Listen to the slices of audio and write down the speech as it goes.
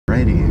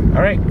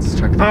All right. Let's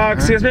check that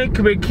Excuse me,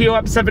 could we queue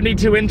up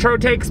 72 intro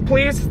takes,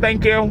 please?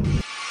 Thank you.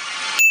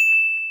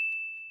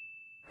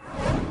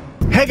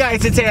 Hey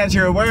guys, it's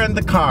Andrew. We're in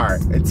the car.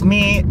 It's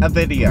me, a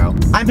video.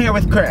 I'm here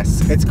with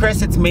Chris. It's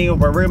Chris, it's me,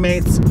 we're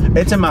roommates.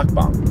 It's a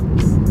mukbang.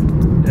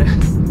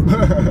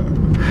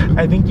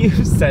 I think you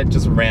said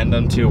just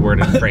random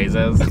two-worded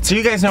phrases. So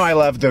you guys know I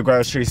love the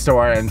grocery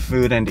store and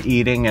food and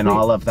eating and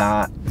all of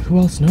that. Who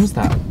else knows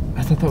that?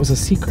 I thought that was a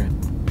secret.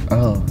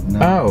 Oh, no.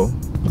 Oh.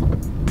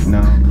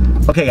 No.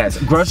 Okay guys,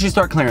 grocery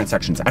store clearance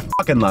sections. I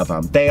fucking love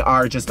them. They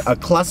are just a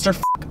cluster.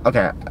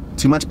 Okay,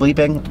 too much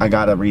bleeping. I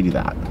gotta redo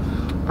that.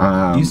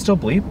 You still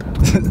bleep?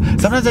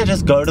 Sometimes I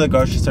just go to the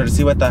grocery store to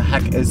see what the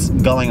heck is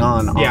going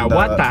on. Yeah,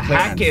 what the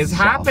heck is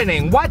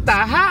happening? What the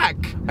heck?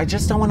 I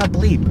just don't want to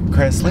bleep,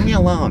 Chris. Leave me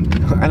alone.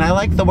 And I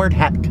like the word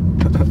heck.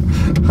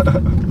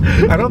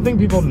 I don't think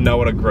people know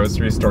what a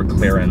grocery store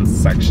clearance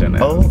section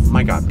is. Oh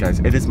my god, guys.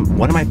 It is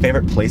one of my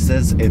favorite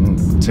places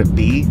to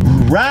be.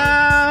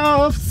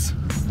 Ralph's!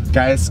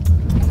 Guys,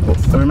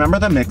 remember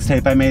the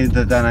mixtape I made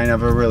that then I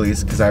never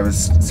released because I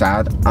was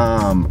sad?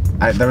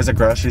 There was a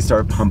grocery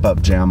store pump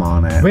up jam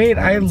on it. Wait,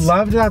 I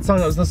loved that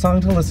song. It was the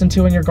song to listen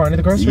to when you're going to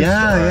the grocery store.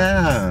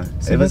 Yeah.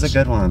 So it was a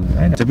good one.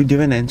 Did we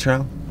do an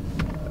intro?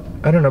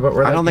 I don't know, but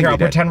I don't think we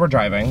did. Pretend we're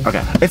driving.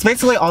 Okay. It's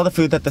basically all the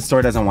food that the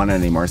store doesn't want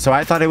anymore. So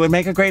I thought it would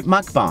make a great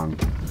mukbang.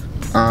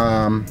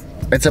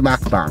 It's a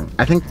mukbang.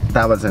 I think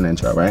that was an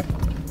intro, right?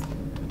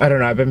 I don't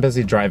know, I've been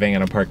busy driving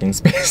in a parking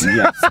space.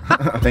 Yes.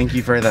 Thank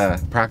you for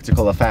the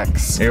practical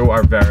effects. You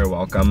are very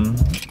welcome.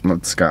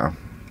 Let's go.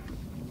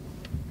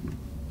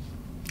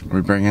 We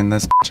bring in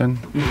this in?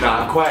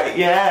 Not quite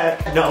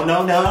yet.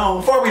 No.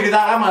 Before we do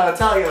that, I'm gonna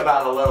tell you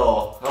about a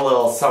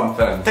little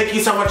something. Thank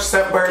you so much,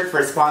 Scentbird, for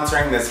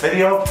sponsoring this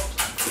video.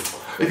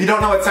 If you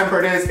don't know what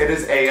Scentbird is, it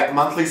is a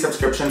monthly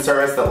subscription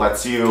service that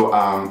lets you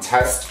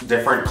test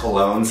different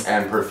colognes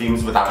and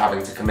perfumes without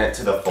having to commit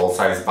to the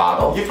full-size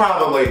bottle. You've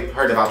probably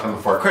heard about them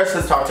before. Chris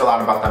has talked a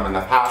lot about them in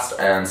the past,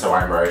 and so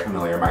I'm very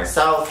familiar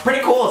myself.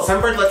 Pretty cool.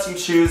 Scentbird lets you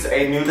choose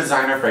a new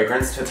designer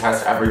fragrance to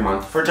test every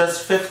month for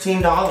just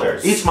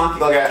 $15. Each month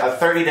you'll get a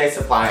 30-day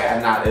supply,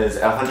 and that is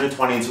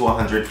 120 to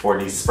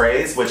 140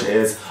 sprays, which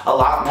is a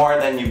lot more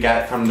than you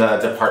get from the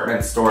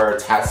department store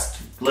test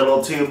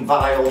little tube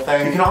vial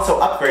thing. You can also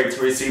upgrade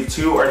to receive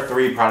 2 or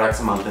 3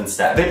 products a month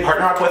instead. They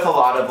partner up with a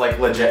lot of like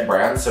legit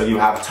brands, so you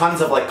have tons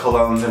of like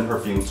colognes and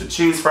perfumes to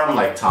choose from,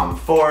 like Tom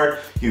Ford,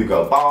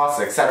 Hugo Boss,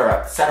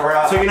 etc,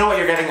 etc. So you know what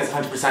you're getting is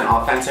 100%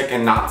 authentic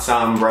and not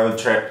some road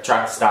trip,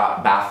 truck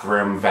stop,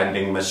 bathroom,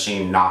 vending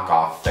machine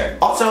knockoff thing.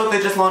 Also, they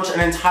just launched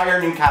an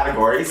entire new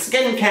category,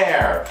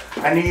 skincare.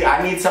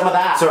 I need some of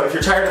that. So if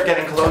you're tired of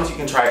getting colognes, you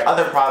can try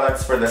other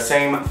products for the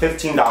same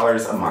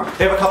 $15 a month.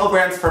 They have a couple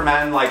brands for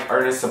men like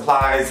Earnest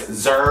Supply,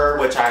 Zur,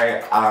 which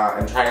I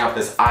am trying out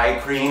this eye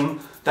cream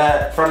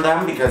from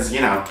them because, you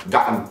know,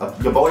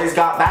 your boys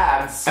got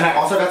bags. And I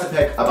also got to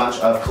pick a bunch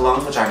of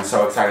colognes, which I'm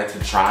so excited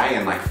to try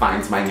and like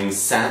find my new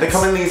scent. They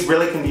come in these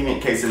really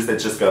convenient cases that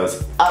just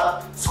goes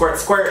up, squirt,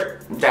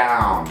 squirt,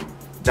 down.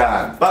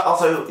 Done. But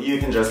also, you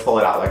can just pull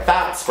it out like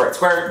that, squirt,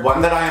 squirt.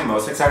 One that I am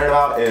most excited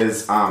about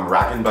is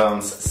Rack &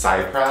 Bone's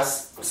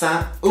Cypress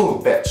scent.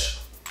 Ooh,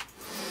 bitch.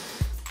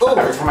 Ooh.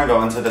 Every time I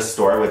go into the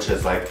store, which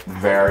is like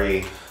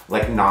very,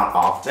 like not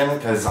often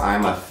because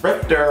I'm a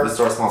thrifter, the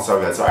store smells so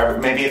good. So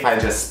maybe if I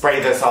just spray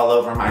this all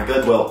over my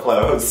Goodwill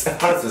clothes.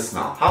 How does this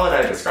smell? How would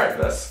I describe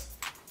this?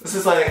 This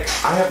is like,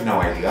 I have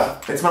no idea.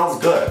 It smells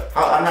good.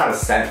 I'm not a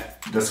scent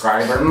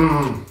describer.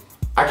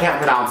 I can't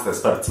pronounce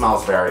this, but it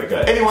smells very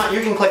good. If you want,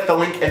 you can click the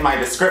link in my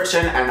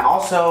description, and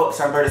also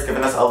Scentbird has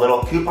given us a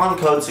little coupon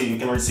code so you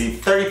can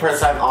receive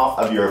 30% off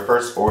of your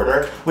first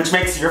order, which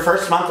makes your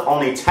first month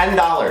only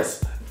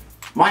 $10.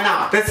 Why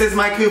not? This is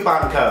my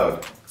coupon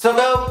code. So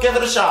go give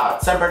it a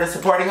shot. Scentbird is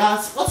supporting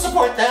us. Let's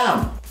support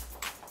them.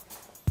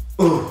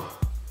 Ooh.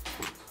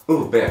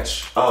 Ooh,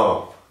 bitch.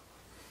 Oh.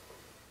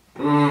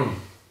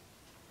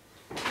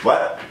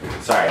 What?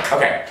 Sorry.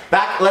 Okay.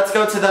 Back. Let's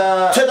go to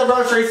the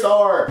grocery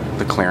store.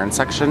 The clearance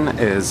section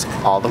is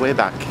all the way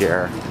back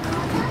here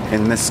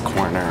in this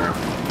corner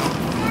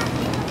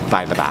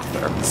by the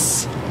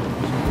bathrooms.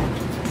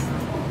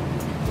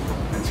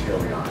 And here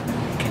we are.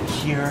 You can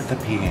hear the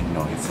peeing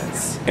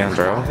noises.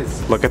 Andrew,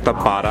 look at the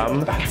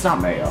bottom. That's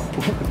not mayo.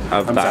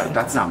 Of I'm that. sorry,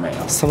 that's not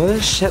mayo. Some of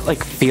this shit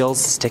like feels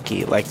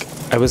sticky. Like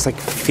I was like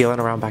feeling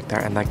around back there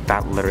and like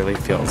that literally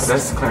feels.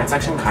 This clearance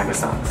section kind of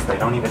sucks. They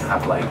don't even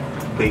have like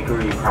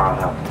bakery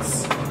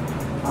products.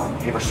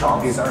 Paper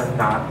straws. These are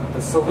not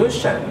the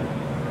solution.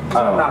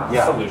 Not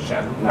the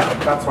solution. No,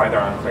 that's why they're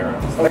on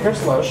clearance. Like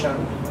here's lotion.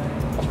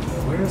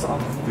 Where's all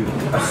the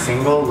food? A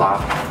single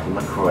lot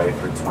LaCroix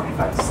for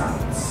 25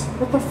 cents.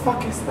 What the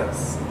fuck is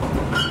this?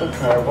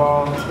 Okay,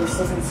 well, this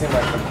doesn't seem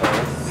like the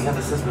place. Yeah,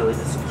 this is really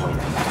disappointing.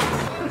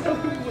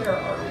 Where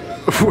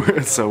are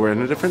we? So we're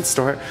in a different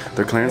store.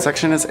 Their clearance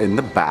section is in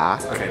the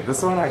back. Okay,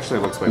 this one actually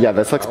looks way Yeah,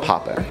 this looks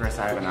poppin'. Chris,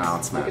 I have an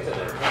announcement.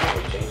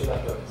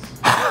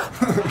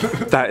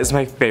 That is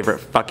my favorite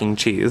fucking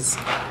cheese.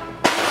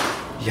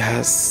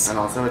 Yes. And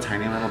also a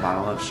tiny little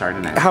bottle of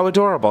Chardonnay. How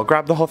adorable.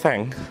 Grab the whole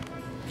thing.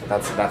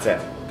 That's it.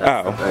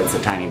 It's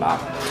a tiny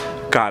box.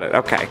 Got it,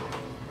 okay.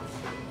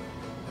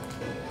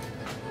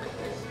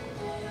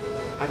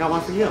 I got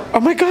one for you. Oh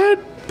my god,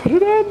 put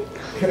it on.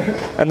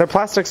 And they're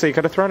plastic, so you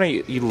could have thrown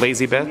it, you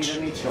lazy bitch. Do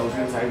you need any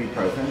children's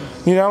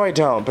ibuprofen? You know I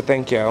don't, but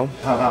thank you.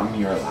 How about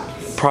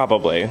Miralax?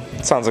 Probably.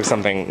 Sounds like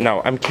something.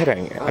 No, I'm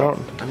kidding. I don't.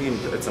 I mean,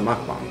 it's a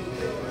mukbang.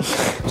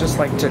 Just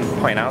like to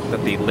point out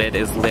that the lid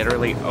is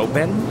literally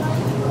open.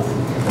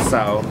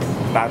 So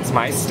that's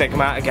my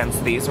stigma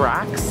against these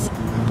racks.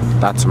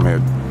 That's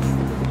rude.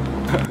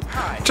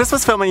 Just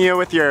was filming you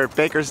with your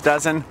baker's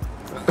dozen.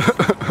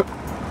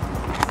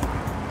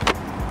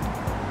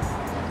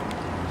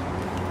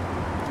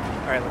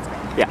 Alright, let's go.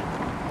 Yeah.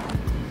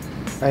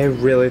 I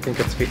really think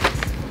it's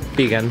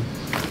vegan.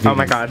 Oh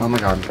my god. Oh my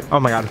god. Oh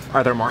my god.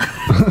 Are there more?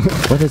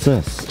 What is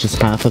this?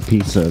 Just half a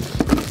piece of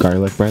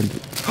garlic bread?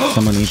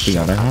 Someone eat the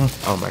other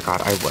half? Oh my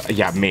god.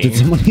 Yeah, me. Did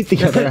someone eat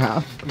the other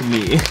half?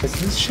 Me. Is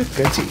this shit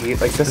good to eat?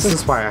 Like, this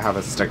is why I have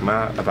a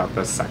stigma about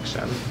this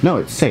section. No,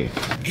 it's safe.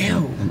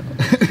 Ew.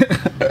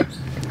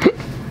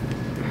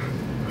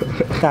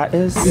 That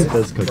is.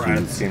 Those cookies.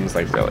 Bread seems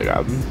like really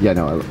good. Yeah,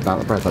 no,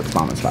 that bread looks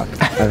bomb as fuck.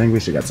 I think we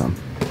should get some.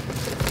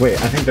 Wait,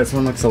 I think this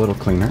one looks a little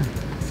cleaner.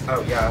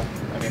 Oh yeah.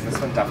 I mean, this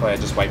one definitely I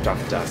just wiped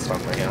off the dust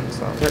on my hand.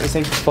 So there is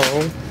a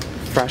full,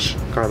 fresh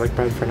garlic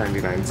bread for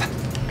 99 cents.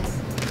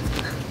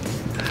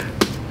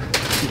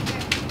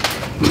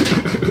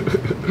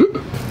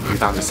 We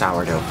found the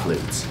sourdough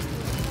flutes.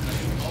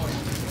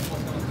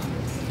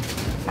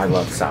 I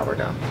love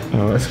sourdough.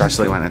 Oh.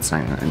 Especially when it's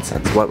 99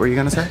 cents. What were you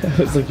gonna say?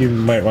 It's like you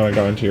might want to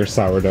go into your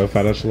sourdough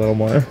fetish a little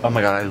more. Oh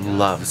my god, I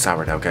love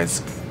sourdough,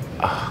 guys.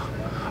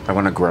 I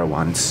want to grow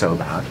one so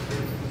bad.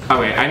 Oh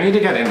wait, I need to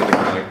get into the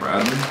garlic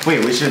bread.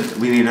 Wait, we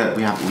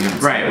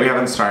haven't Right, we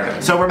haven't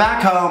started. So we're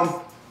back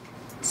home.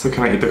 So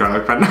can I eat the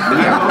garlic bread now?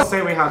 I will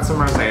say we had some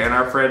rosé in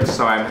our fridge,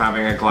 so I'm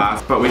having a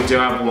glass. But we do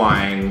have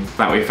wine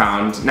that we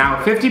found.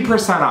 Now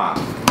 50% off.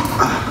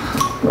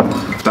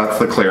 That's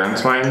the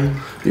clearance wine.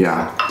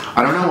 Yeah.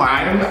 I don't know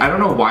why. I don't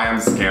know why I'm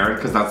scared,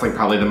 because that's like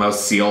probably the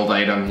most sealed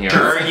item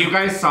here. You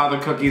guys saw the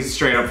cookies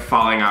straight up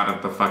falling out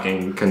of the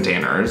fucking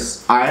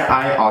containers.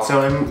 I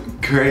also am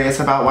curious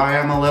about why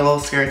I'm a little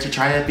scared to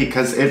try it,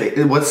 because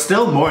it was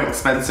still more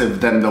expensive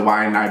than the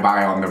wine I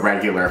buy on the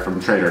regular from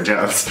Trader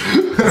Joe's.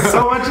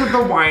 So much of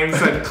the wine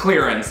said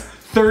clearance.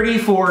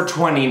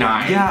 $34.29.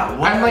 Yeah,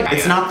 what? I'm like,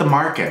 it's not the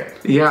market.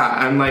 Yeah,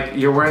 I'm like,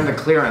 you're wearing the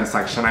clearance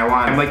section.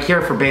 I'm like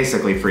here for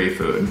basically free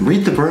food.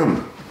 Read the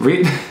broom.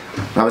 Read.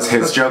 That was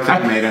his joke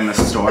that he made in the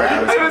store.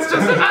 I was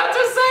just about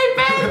to say,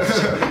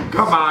 bitch.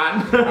 Come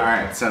on. All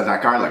right, so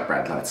that garlic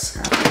bread. Let's.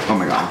 Oh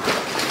my god.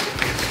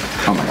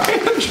 Oh my god.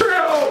 True.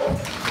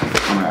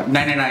 Oh my god.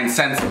 99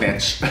 cents,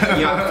 bitch.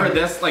 Yeah, for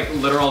this like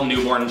literal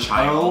newborn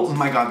child. Oh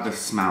my god, the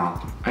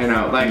smell. I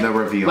know, like and the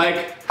reveal.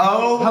 Like,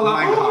 oh hello?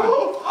 my god.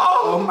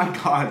 Oh my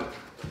god.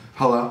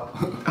 Hello.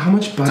 How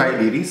much butter?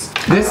 Diabetes?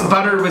 This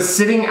butter was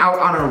sitting out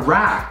on a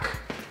rack.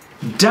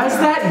 Does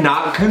that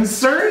not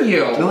concern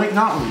you? Like,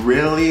 not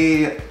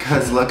really,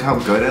 because look how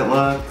good it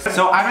looks.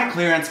 So I'm a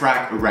clearance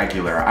rack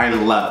regular. I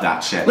love that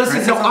shit.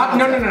 Listen, no.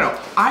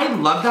 I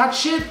love that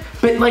shit,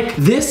 but like,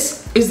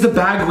 this is the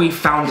bag we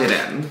found it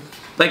in.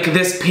 Like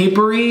this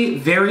papery,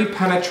 very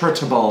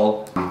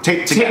penetratable.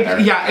 Tape together.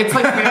 Yeah, it's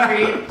like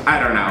very, I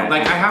don't know.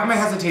 Like I have my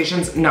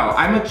hesitations. No,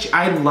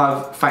 I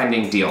love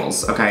finding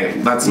deals.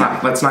 Okay, let's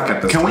not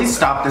get this. Can we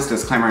stop this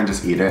disclaimer and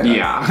just eat it?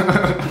 Yeah.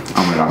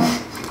 Oh my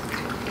god.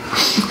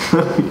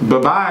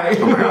 Bye-bye.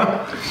 Oh my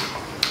god.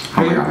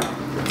 Oh my god.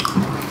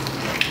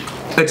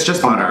 It's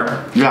just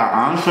butter. Yeah,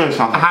 honestly, it's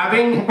not.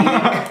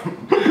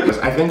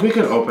 I think we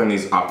could open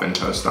these up and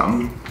toast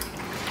them.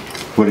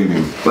 What do you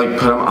mean? Like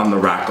put them on the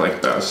rack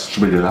like this.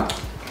 Should we do that?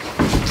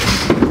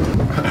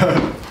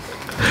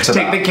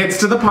 Take the kids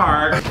to the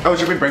park. Oh,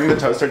 should we bring the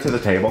toaster to the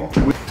table?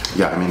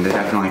 Yeah, I mean, they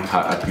definitely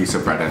cut a piece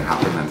of bread in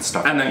half and then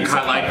stuff. And then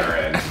cut like her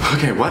in.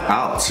 Okay, what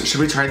else? Should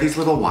we try these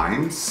little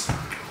wines?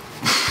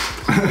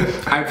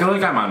 I feel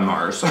like I'm on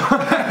Mars.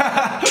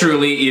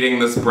 Truly eating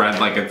this bread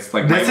like it's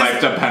like my life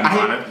depends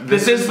on it.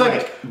 This is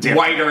like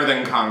whiter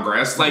than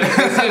Congress. Like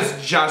this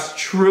is just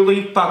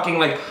truly fucking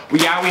like,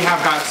 yeah, we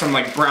have got some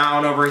like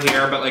brown over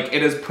here, but like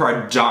it is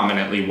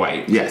predominantly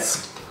white.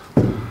 Yes.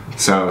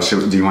 So,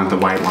 do you want the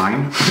white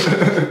wine?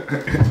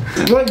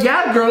 Well,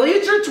 yeah, girlie,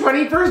 it's your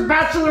 21st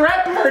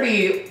bachelorette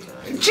party.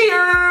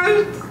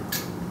 Cheers!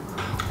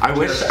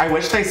 I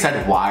wish they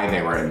said why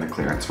they were in the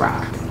clearance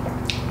rack.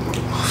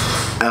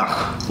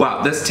 Ugh.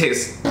 Wow, this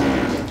tastes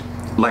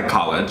like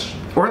college.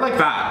 Or like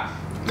that.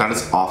 That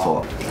is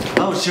awful.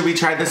 Oh, should we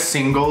try the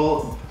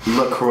single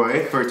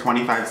LaCroix for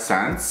 25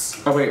 cents?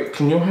 Oh wait,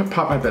 can you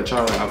pop my bitch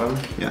out of the oven?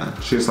 Yeah.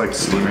 She's like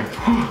steaming.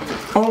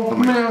 Oh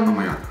my man. God, oh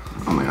my god.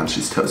 Oh my god,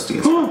 she's toasty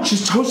as fuck.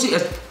 She's toasty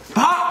as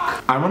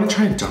fuck! I want to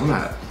try a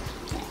donut.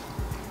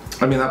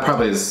 I mean, that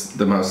probably is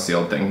the most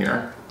sealed thing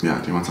here. Yeah,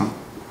 do you want some?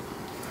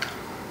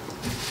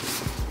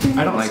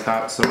 I don't like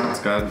that, so that's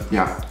good.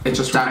 Yeah. It's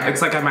just,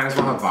 it's like I might as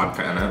well have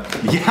vodka in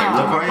it. Yeah,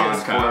 like, LaCroix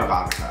is for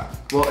vodka.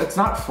 Well, it's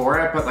not for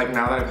it, but like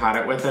now that I've had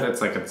it with it,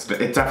 it's like,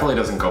 it definitely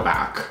doesn't go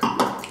back.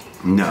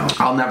 No.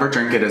 I'll never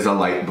drink it as a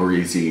light,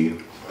 breezy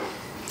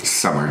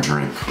summer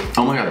drink.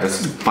 Oh my god,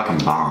 this is fucking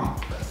bomb.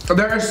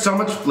 There is so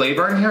much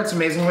flavor in here, it's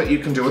amazing what you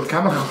can do with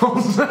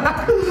chemicals.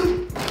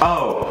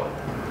 Oh,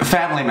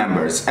 family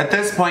members. At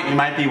this point, you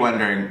might be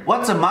wondering,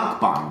 what's a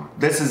mukbang?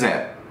 This is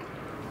it.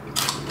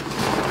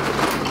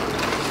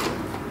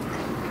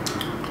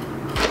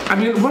 I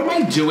mean, what am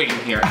I doing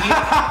here?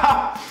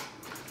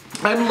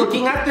 I'm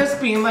looking at this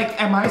being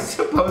like, am I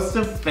supposed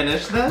to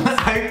finish this?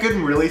 I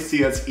can really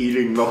see us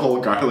eating the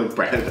whole garlic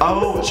bread.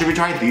 Oh, should we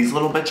try these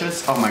little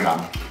bitches? Oh my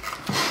god.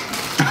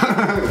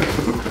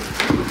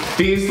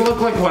 These look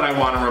like what I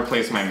want to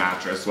replace my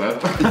mattress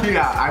with.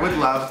 Yeah, I would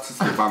love to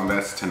sleep on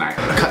this tonight.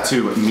 Cut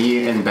to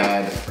me in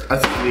bed,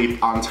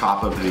 asleep on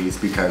top of these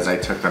because I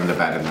took them to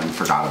bed and then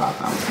forgot about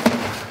them.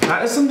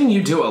 That is something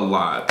you do a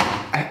lot.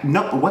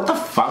 No, what the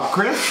fuck,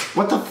 Chris?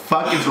 What the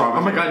fuck is wrong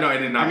with Oh my you? god, no, I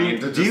did not mean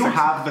to. Do you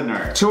have the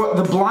nerve? To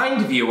the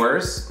blind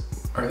viewers,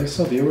 are they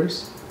still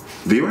viewers?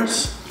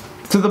 Viewers?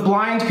 To the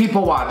blind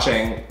people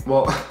watching,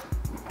 well,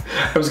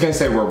 I was gonna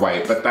say we're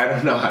white, but I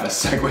don't know how to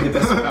segue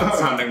this without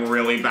sounding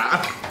really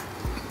bad.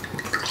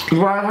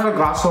 Do I have a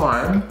glass of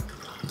wine?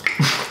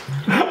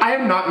 I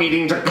am not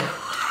meaning to.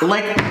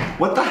 Like,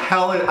 what the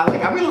hell?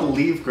 I'm gonna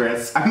leave,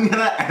 Chris. I'm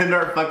gonna end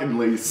our fucking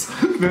lease.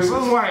 This is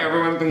why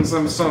everyone thinks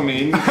I'm so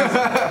mean.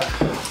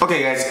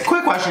 Okay, guys,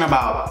 quick question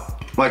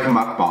about, like,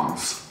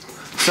 mukbangs.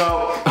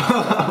 So,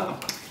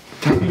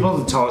 Tell people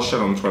to tell us shit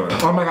on Twitter.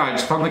 Oh my god, I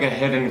just found like a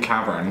hidden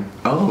cavern.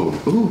 oh,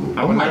 ooh.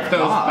 I wonder if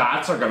those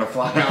bats are gonna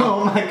fly out.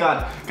 Oh my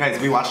god. Guys,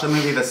 we watched the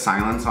movie The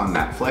Silence on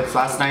Netflix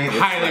last night. It's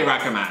Highly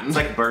recommend. It's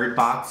like Bird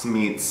Box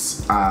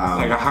meets,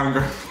 like a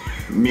hunger.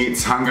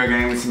 meets Hunger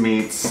Games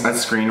meets a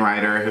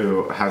screenwriter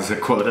who has a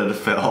quota to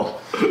fill.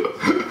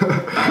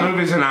 That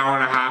movie's an hour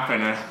and a half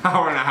and an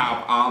hour and a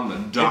half on the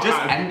dot. It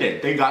just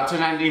ended. They got to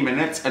 90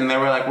 minutes and they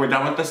were like, we're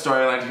done with the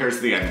storyline, here's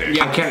the ending.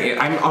 Yeah, I can't eat.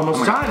 I'm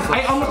almost done. God,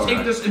 I almost so ate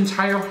good. this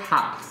entire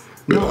half.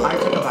 No, I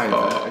took a bite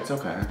of it. It's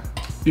okay.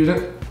 You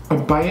didn't. A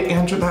bite,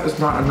 Andrew? That is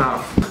not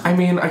enough. I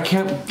mean, I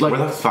can't, like.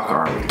 Where the fuck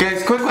are we?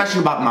 Guys, quick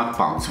question about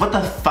mukbangs. What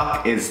the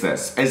fuck is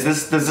this?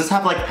 Does this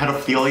have like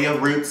pedophilia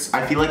roots?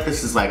 I feel like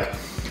this is like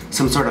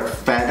some sort of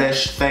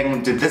fetish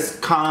thing. Did this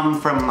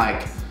come from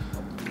like,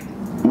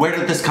 where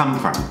did this come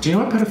from? Do you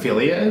know what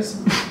pedophilia is?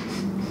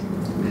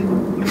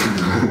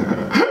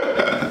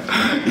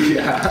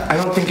 Yeah. I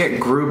don't think it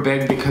grew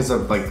big because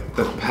of like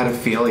the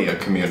pedophilia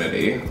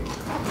community.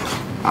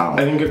 Oh.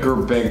 I think it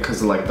grew big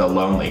because of like the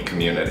lonely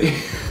community.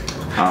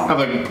 Oh. Of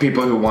like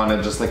people who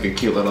wanted just like a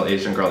cute little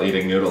Asian girl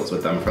eating noodles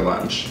with them for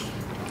lunch.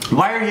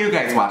 Why are you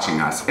guys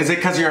watching us? Is it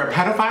because you're a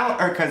pedophile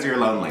or because you're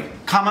lonely?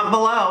 Comment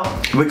below.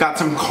 We got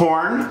some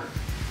corn.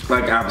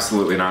 Like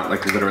absolutely not,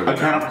 like literally A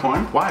can of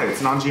corn? Why?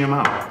 It's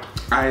non-GMO.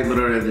 I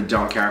literally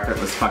don't care if it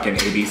was fucking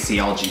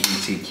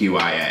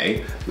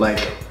ABCLGBTQIA.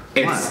 Like,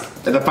 it's,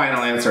 the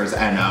final answer is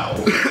NO.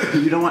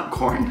 You don't want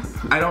corn?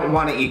 I don't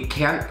want to eat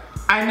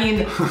I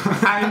mean,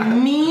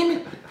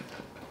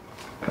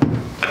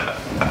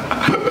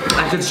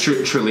 I could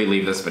truly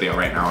leave this video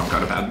right now and go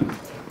to bed.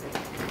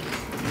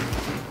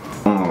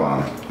 Oh my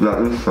god,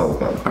 that is so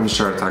good. I'm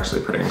sure it's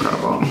actually pretty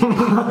incredible.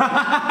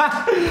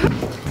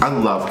 I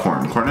love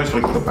corn. Corn is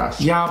like the best.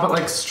 Yeah, but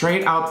like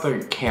straight out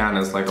the can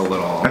is like a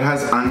little. It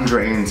has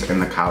undrained in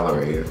the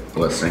calorie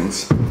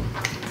listings.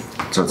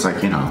 So it's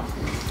like, you know.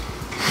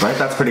 Right?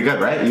 That's pretty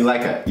good, right? You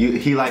like it.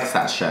 He likes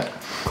that shit.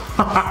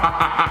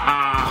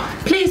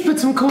 Please put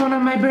some corn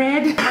on my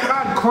bread. Oh my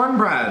god,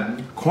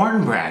 cornbread.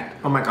 Cornbread.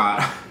 Oh my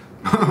god.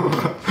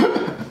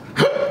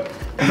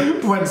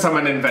 When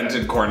someone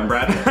invented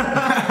cornbread.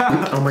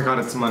 Oh my god,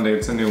 it's Monday,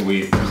 it's a new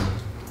week.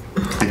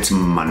 It's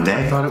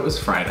Monday? I thought it was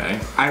Friday.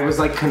 I was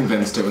like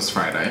convinced it was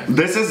Friday.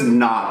 This is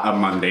not a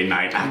Monday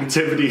night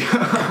activity.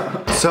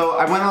 So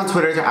I went on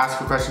Twitter to ask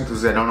for questions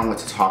because I don't know what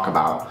to talk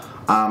about.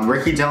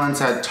 Ricky Dillon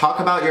said, talk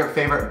about your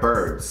favorite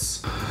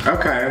birds.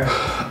 Okay.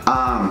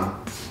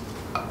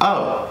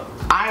 Oh,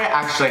 I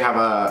actually have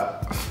a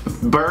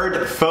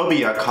bird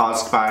phobia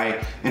caused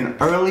by an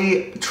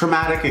early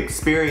traumatic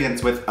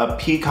experience with a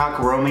peacock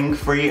roaming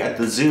free at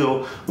the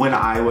zoo when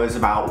I was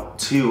about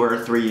 2 or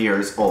 3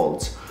 years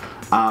old.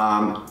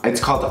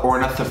 It's called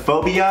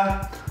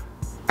ornithophobia.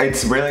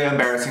 It's really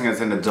embarrassing as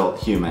an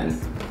adult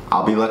human.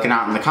 I'll be looking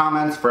out in the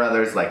comments for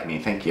others like me.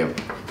 Thank you.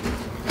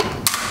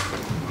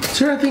 Is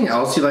there anything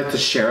else you'd like to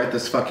share at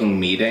this fucking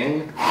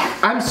meeting?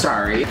 I'm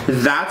sorry.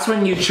 That's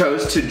when you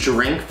chose to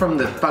drink from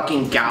the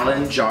fucking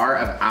gallon jar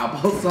of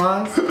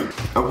applesauce?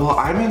 Well,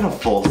 I'm in a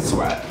full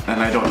sweat,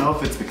 and I don't know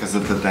if it's because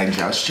of the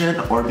digestion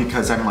or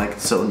because I'm like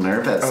so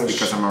nervous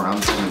because I'm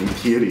around so many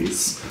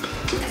cuties.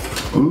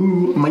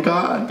 Ooh, oh my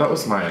god. That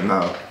was mine.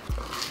 Oh.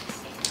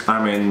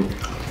 I mean,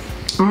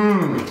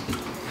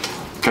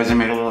 Guys, I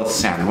made a little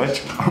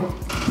sandwich.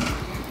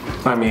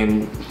 I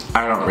mean,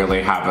 I don't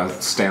really have a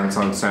stance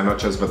on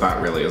sandwiches, but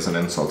that really is an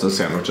insult to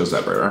sandwiches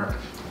everywhere.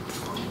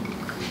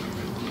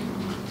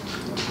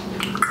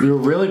 You're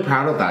really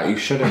proud of that. You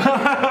shouldn't.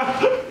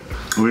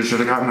 We should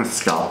have gotten a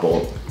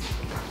scalpel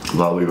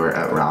while we were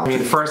at Ralph's. I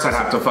mean, first I'd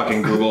have to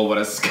fucking Google what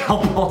a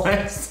scalpel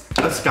is.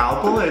 A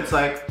scalpel, it's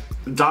like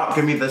Doc,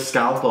 give me the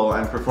scalpel.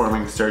 I'm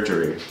performing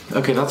surgery.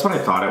 Okay, that's what I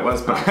thought it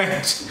was, but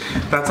that's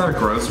at a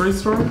grocery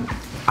store?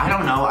 I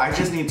don't know. I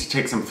just need to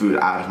take some food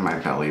out of my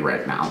belly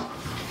right now.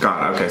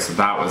 God, okay, so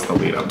that was the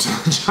lead up to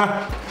the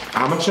job.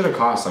 How much did it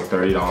cost? Like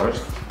 $30?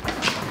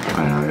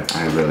 I know,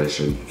 I really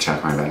should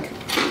check my bank.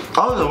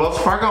 Oh, the Wells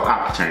Fargo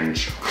app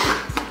change.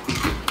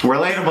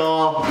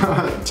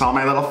 Relatable to all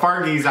my little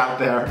Fargies out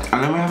there.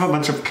 And then we have a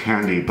bunch of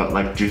candy, but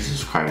like,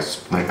 Jesus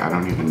Christ, like, I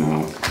don't even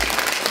know.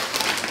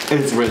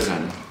 It's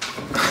risen.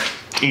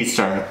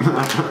 Easter.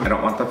 I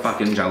don't want the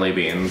fucking jelly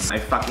beans. I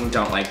fucking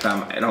don't like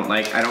them. I don't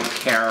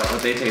care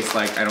what they taste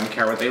like. I don't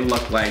care what they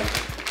look like.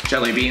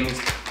 Jelly beans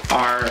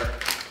are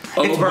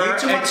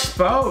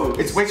overexposed.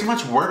 It's way too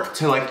much work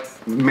to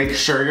like make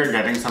sure you're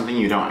getting something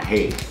you don't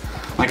hate.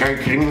 Like, are you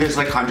kidding me? There's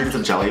like hundreds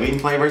of jelly bean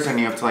flavors and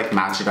you have to like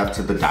match it up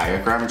to the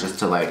diagram just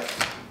to like,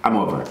 I'm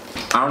over it.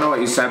 I don't know what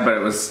you said, but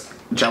it was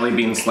jelly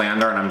bean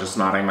slander and I'm just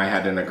nodding my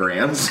head in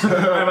agreement.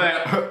 I'm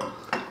like,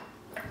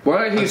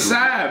 what he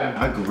said?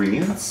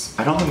 Agreeance?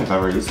 I don't think I've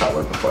ever used that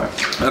word before.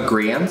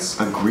 Agreeance?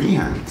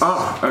 Agreeance.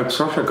 Oh, it's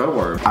such a good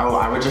word.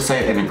 I would just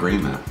say in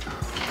agreement.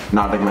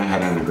 Nodding my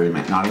head in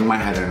agreement. Nodding my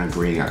head in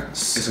agreement.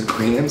 Is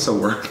agreeance a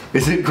word?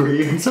 Is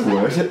agreeance a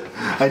word?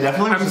 I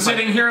definitely. I'm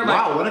sitting here like,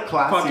 wow, what a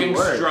classy fucking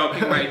word.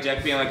 Stroking my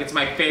dick, being like, it's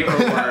my favorite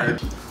word.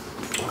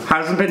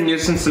 Hasn't been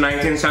used since the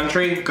 19th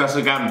century. Cause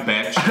we got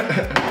bitch.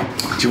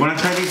 Do you want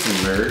to try these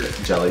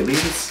nerd jelly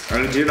beans?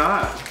 I do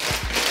not.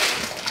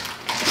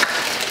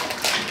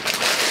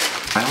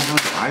 I don't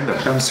know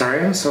either. I'm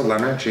sorry, I'm so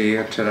energy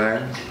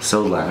today.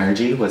 So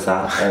Lenergy, was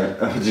that,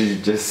 did you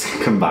just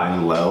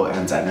combine Lowe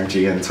and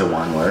energy into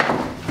one word?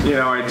 You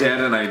know, I did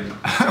and I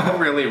don't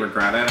really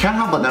regret it. Can't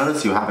help but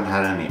notice you haven't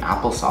had any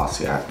applesauce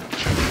yet.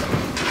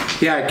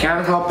 Yeah, I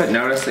can't help but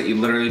notice that you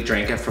literally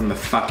drank it from the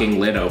fucking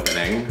lid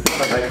opening.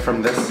 But like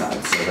from this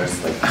side, so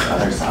there's like the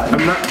other side.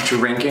 I'm not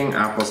drinking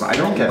applesauce. I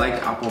don't like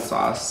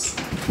applesauce.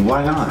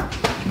 Why not?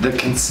 The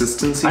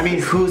consistency. I mean,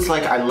 who's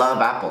like, I love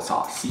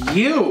applesauce?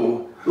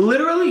 You.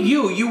 Literally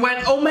you. You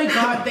went, oh my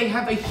god, they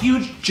have a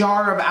huge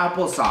jar of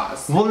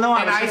applesauce. Well, no,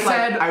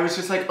 I was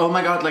just like, oh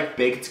my god, like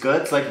baked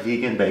goods, like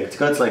vegan baked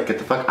goods, like get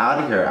the fuck out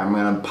of here. I'm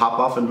gonna pop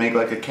off and make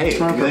like a cake.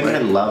 You think I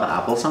love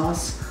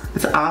applesauce?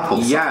 It's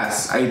applesauce.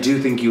 Yes, I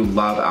do think you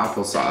love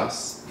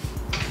applesauce.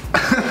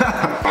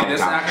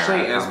 This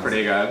actually is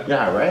pretty good.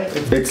 Yeah, right?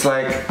 It's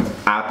like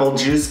apple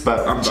juice,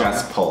 but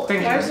just pulled.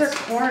 Why is there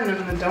corn in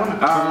the donut?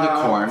 From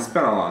the corn. It's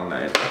been a long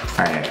night.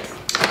 Alright.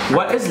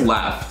 What is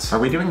left? Are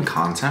we doing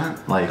content?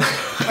 Like,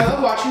 I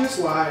love watching this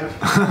live.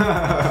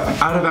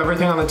 Out of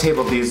everything on the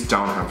table, these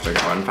don't have to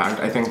go. In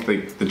fact, I think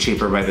the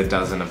cheaper by the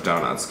dozen of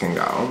donuts can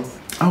go.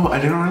 oh, I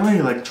didn't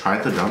really like try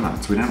the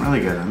donuts. We didn't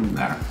really get in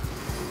there.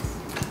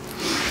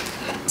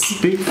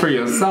 Speak for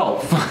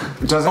yourself.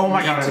 Doesn't Oh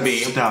my need god, to be.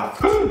 stuff.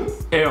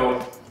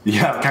 Ew.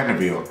 Yeah, kind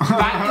of ew.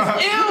 That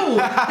is ew!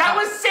 That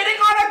was sitting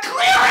on a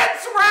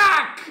clearance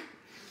rack!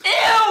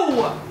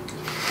 Ew!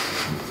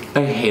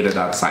 I hated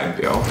that side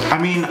view.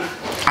 I mean,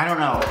 I don't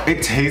know.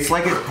 It tastes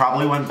like it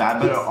probably went bad,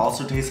 but it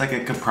also tastes like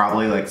it could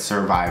probably like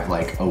survive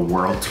like a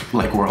World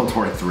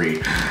War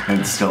III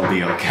and still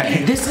be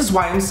okay. This is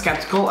why I'm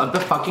skeptical of the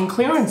fucking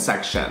clearance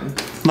section.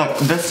 Look,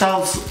 this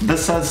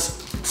says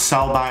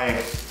sell by,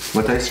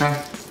 what did I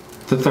say?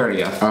 The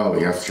 30th. Oh,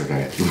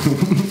 yesterday.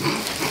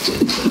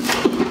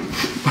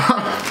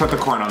 Put the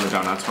corn on the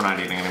donuts, we're not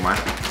eating anymore.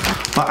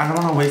 But I don't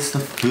want to waste the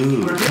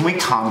food. Can we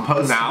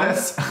compost Now?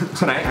 this?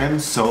 Tonight? I'm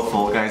so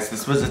full, guys.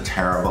 This was a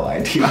terrible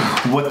idea.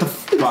 What the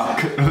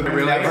fuck?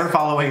 Really? Never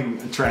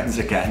following trends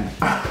again.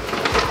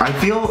 I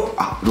feel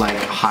like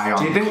high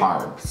on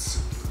carbs.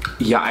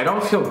 Yeah, I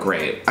don't feel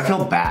great. I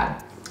feel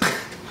bad.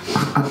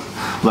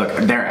 Look,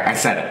 there, I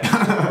said it.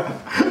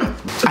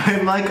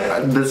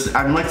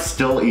 I'm like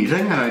still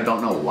eating and I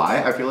don't know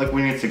why. I feel like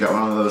we need to get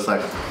one of those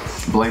like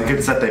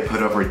blankets that they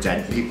put over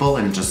dead people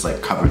and just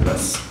like cover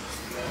this.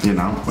 You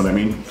know what I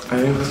mean?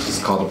 I think this is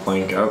called a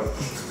blanket.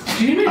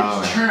 Do you need to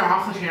just turn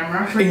off the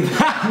camera?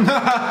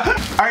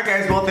 Alright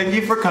guys, well thank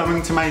you for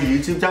coming to my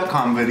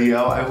youtube.com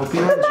video. I hope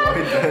you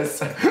enjoyed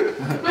this.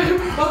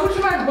 Welcome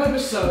to my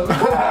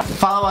webisode.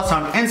 Follow us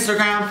on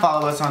Instagram,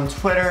 follow us on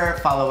Twitter,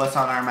 follow us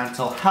on our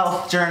mental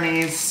health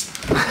journeys.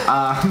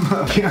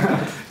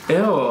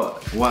 Ew.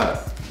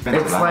 What?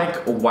 It's like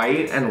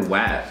white and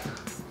wet.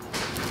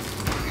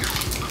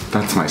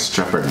 That's my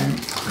stripper name.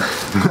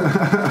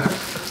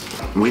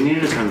 We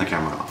need to turn the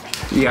camera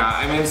off. Yeah,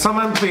 I mean,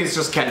 someone please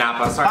just kidnap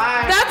us.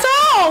 Bye. That's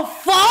all,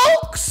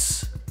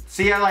 folks.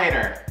 See ya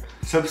later.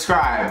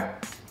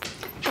 Subscribe.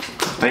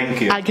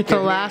 Thank you. I get the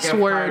last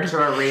word. To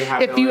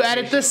a If you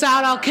edit this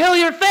out, I'll kill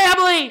your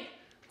family.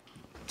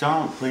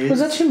 Don't, please. Was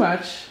that too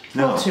much?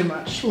 No. A little too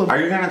much.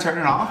 Are you gonna turn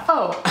it off?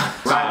 Oh.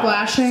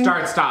 Splashing.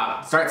 Start,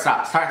 stop. Start,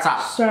 stop. Start,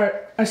 stop.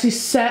 Start. I see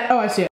set. Oh, I see it.